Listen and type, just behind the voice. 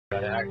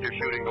active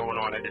shooting going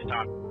on at this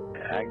time.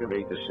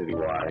 Activate the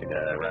citywide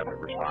rapid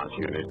response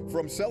unit.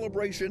 From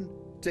celebration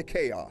to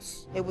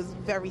chaos. It was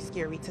very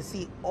scary to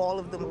see all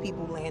of them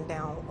people laying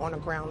down on the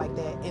ground like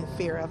that in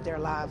fear of their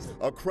lives.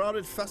 A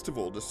crowded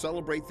festival to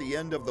celebrate the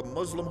end of the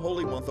Muslim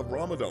holy month of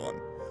Ramadan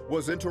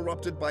was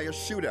interrupted by a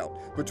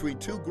shootout between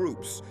two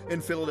groups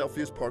in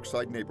Philadelphia's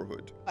Parkside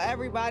neighborhood.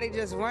 Everybody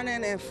just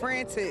running and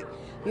frantic.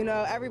 You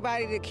know,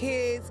 everybody, the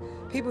kids,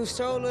 people's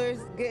strollers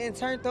getting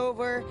turned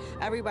over,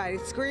 everybody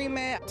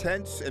screaming.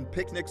 Tents and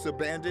picnics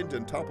abandoned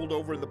and toppled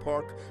over in the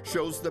park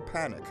shows the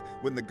panic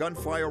when the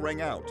gunfire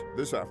rang out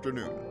this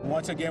afternoon.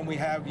 Once again, we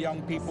have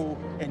young people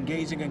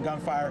engaging in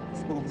gunfire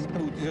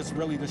who just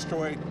really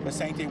destroyed the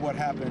sanctity of what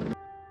happened.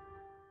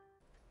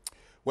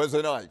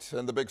 Wednesday night,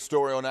 and the big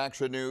story on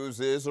Action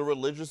News is a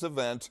religious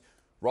event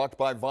rocked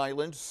by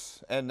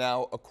violence and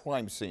now a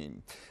crime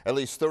scene. At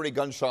least 30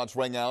 gunshots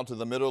rang out in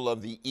the middle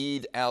of the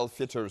Eid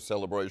al-Fitr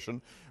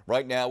celebration.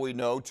 Right now, we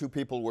know 2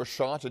 people were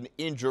shot and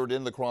injured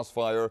in the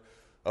crossfire.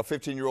 A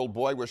 15-year-old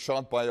boy was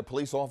shot by a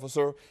police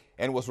officer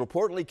and was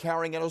reportedly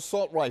carrying an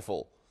assault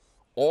rifle.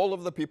 All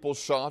of the people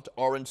shot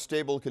are in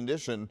stable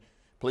condition.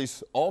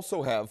 Police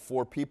also have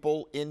 4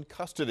 people in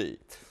custody.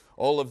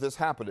 All of this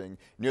happening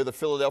near the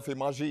Philadelphia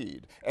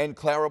Masjid and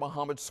Clara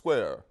Muhammad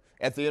Square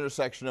at the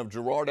intersection of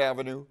Girard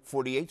Avenue,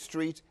 48th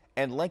Street,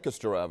 and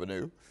Lancaster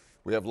Avenue.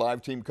 We have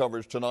live team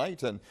coverage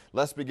tonight, and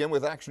let's begin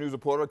with Action News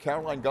reporter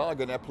Caroline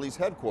Goggin at police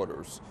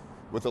headquarters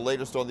with the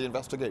latest on the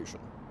investigation.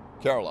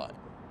 Caroline.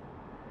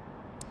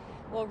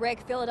 Well,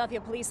 Rick, Philadelphia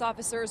police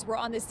officers were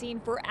on the scene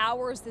for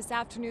hours this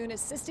afternoon,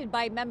 assisted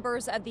by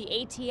members of the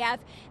ATF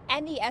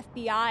and the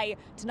FBI.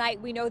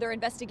 Tonight, we know their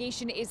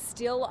investigation is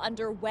still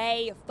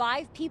underway.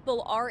 5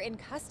 people are in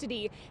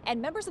custody,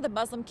 and members of the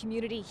Muslim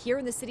community here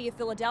in the city of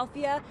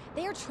Philadelphia,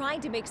 they are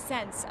trying to make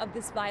sense of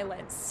this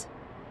violence.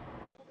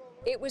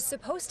 It was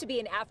supposed to be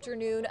an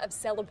afternoon of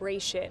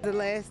celebration. The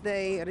last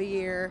day of the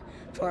year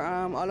for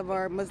all of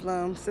our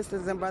Muslim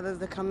sisters and brothers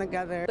to come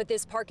together. But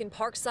this park in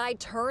Parkside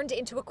turned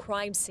into a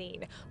crime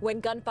scene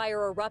when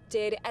gunfire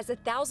erupted as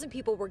 1,000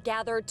 people were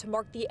gathered to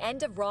mark the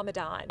end of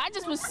Ramadan. I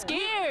just was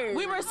scared.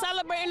 We were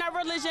celebrating our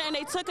religion and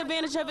they took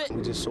advantage of it.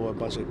 We just saw a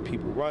bunch of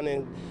people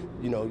running,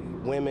 you know,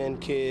 women,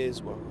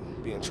 kids were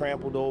being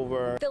trampled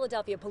over.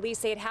 Philadelphia police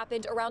say it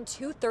happened around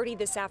 2:30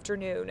 this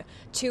afternoon.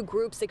 2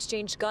 groups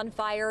exchanged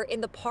gunfire in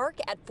the park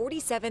at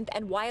 47th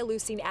and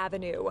Wyalusing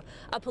Avenue.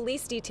 A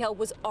police detail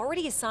was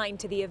already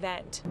assigned to the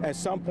event. At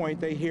some point,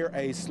 they hear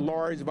a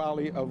large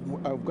volley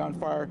of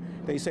gunfire.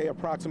 They say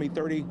approximately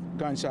 30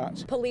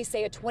 gunshots. Police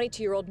say a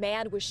 22-year-old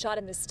man was shot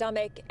in the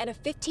stomach and a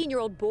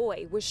 15-year-old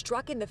boy was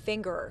struck in the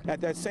finger.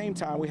 At that same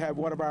time, we have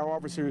one of our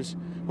officers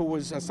who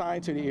was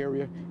assigned to the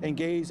area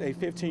engage a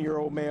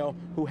 15-year-old male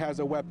who has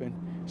a weapon.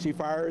 She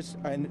fires,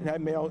 and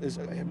that male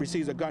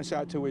receives a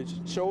gunshot to his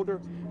shoulder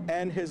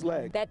and his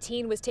leg. That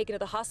teen was taken to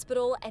the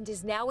hospital and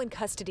is now in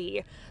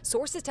custody.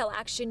 Sources tell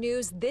Action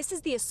News this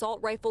is the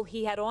assault rifle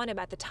he had on him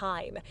at the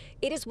time.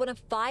 It is one of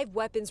 5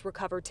 weapons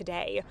recovered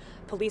today.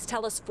 Police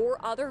tell us 4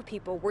 other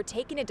people were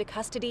taken into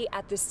custody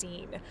at the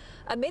scene.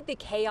 Amid the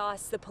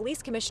chaos, the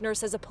police commissioner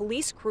says a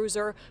police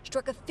cruiser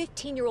struck a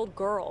 15-year-old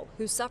girl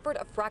who suffered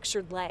a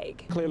fractured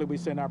leg. Clearly, we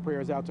send our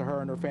prayers out to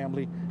her and her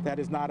family. That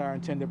is not our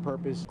intended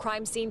purpose.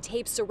 Crime scene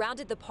tapes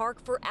surrounded the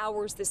park for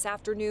hours this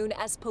afternoon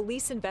as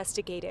police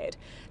investigated.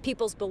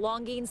 People's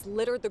belongings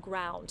littered the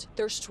ground,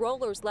 their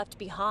strollers left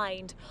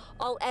behind,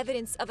 all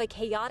evidence of a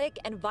chaotic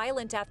and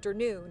violent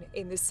afternoon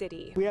in the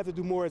city. We have to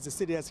do more as a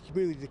city, as a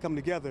community, to come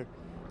together,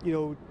 you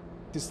know,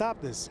 to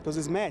stop this, because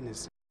it's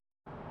madness.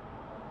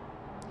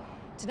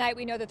 Tonight,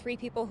 we know the 3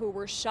 people who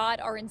were shot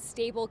are in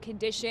stable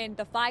condition.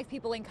 The 5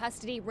 people in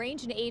custody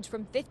range in age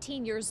from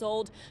 15 years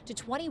old to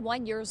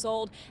 21 years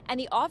old. And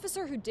the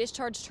officer who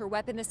discharged her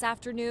weapon this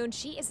afternoon,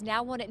 she is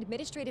now on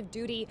administrative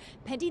duty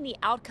pending the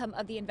outcome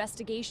of the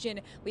investigation.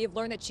 We have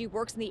learned that she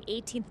works in the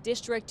 18th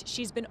district.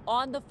 She's been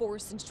on the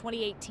force since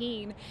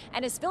 2018.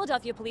 And as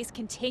Philadelphia police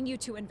continue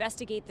to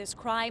investigate this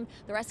crime,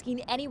 they're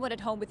asking anyone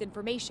at home with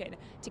information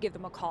to give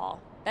them a call.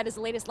 That is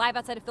the latest live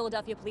outside of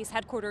Philadelphia Police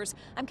Headquarters.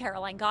 I'm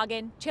Caroline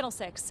Goggin, Channel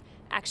 6,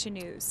 Action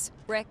News.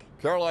 Rick?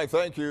 Caroline,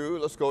 thank you.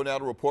 Let's go now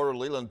to reporter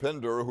Leland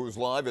Pinder, who's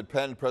live at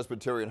Penn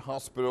Presbyterian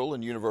Hospital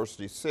in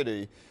University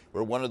City,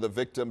 where one of the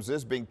victims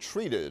is being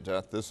treated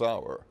at this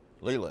hour.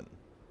 Leland.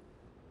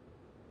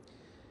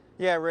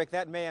 Yeah, Rick,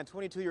 that man,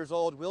 22 years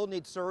old, will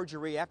need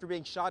surgery after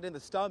being shot in the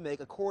stomach,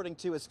 according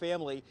to his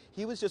family.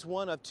 He was just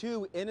one of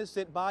 2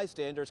 innocent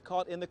bystanders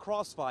caught in the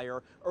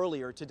crossfire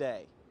earlier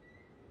today.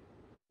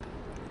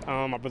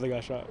 My brother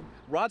got shot.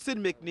 Rodson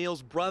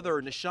McNeil's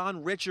brother,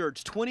 Nashawn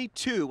Richards,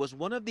 22, was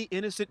one of the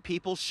innocent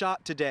people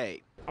shot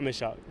today. I'm in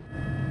shock.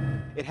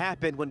 It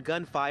happened when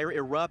gunfire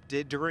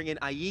erupted during an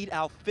Eid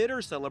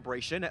al-Fitr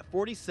celebration at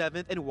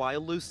 47th and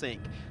Wyalusing.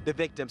 The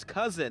victim's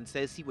cousin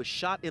says he was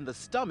shot in the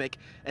stomach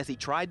as he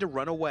tried to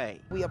run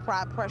away. We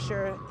applied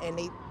pressure and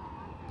they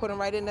put him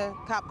right in the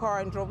cop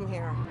car and drove him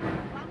here.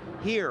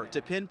 Here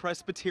to Penn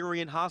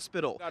Presbyterian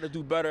Hospital. Got to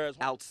do better.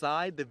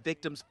 Outside, the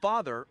victim's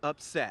father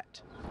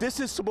upset. This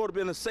is supposed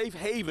to be a safe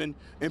haven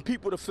and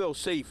people to feel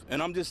safe.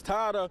 And I'm just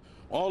tired of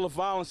all the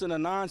violence and the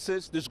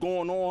nonsense that's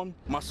going on.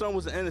 My son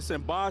was an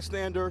innocent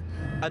bystander.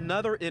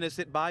 Another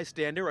innocent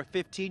bystander, a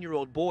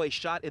 15-year-old boy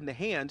shot in the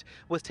hand,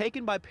 was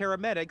taken by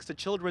paramedics to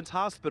Children's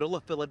Hospital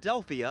of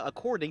Philadelphia,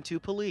 according to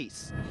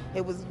police.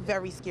 It was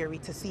very scary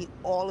to see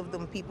all of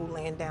them people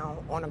laying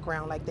down on the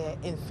ground like that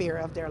in fear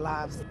of their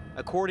lives.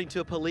 According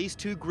to police,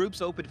 2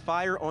 groups opened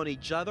fire on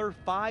each other.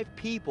 5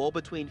 people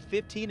between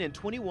 15 and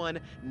 21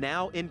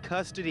 now in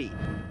custody.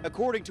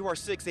 According to our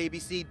 6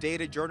 ABC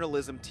data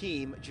journalism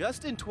team,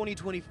 just in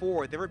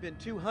 2024, there have been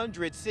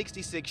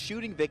 266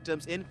 shooting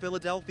victims in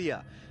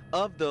Philadelphia.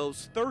 Of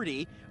those,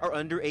 30 are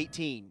under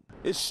 18.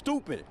 It's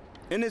stupid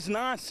and it's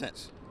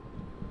nonsense.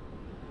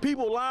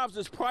 People's lives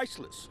is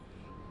priceless.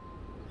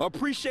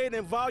 Appreciate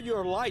and value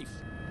your life.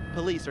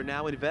 Police are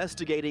now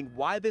investigating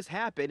why this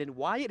happened and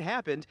why it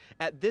happened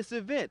at this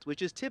event,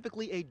 which is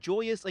typically a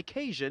joyous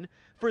occasion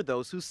for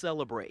those who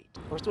celebrate.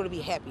 We're supposed to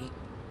be happy.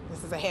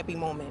 This is a happy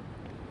moment,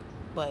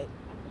 but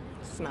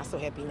it's not so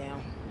happy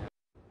now.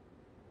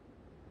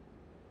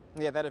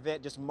 Yeah, that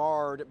event just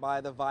marred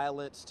by the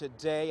violence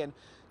today. And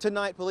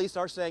tonight, police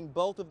are saying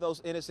both of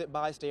those innocent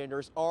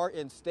bystanders are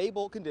in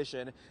stable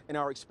condition and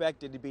are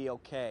expected to be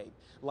okay.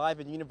 Live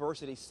in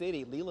University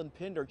City, Leland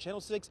Pender, Channel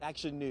 6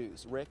 Action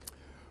News. Rick?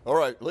 All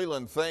right,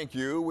 Leland, thank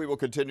you. We will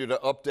continue to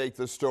update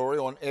the story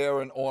on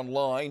air and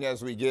online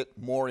as we get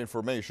more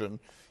information.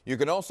 You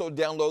can also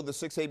download the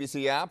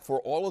 6ABC app for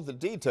all of the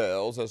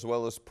details as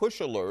well as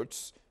push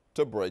alerts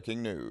to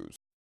breaking news.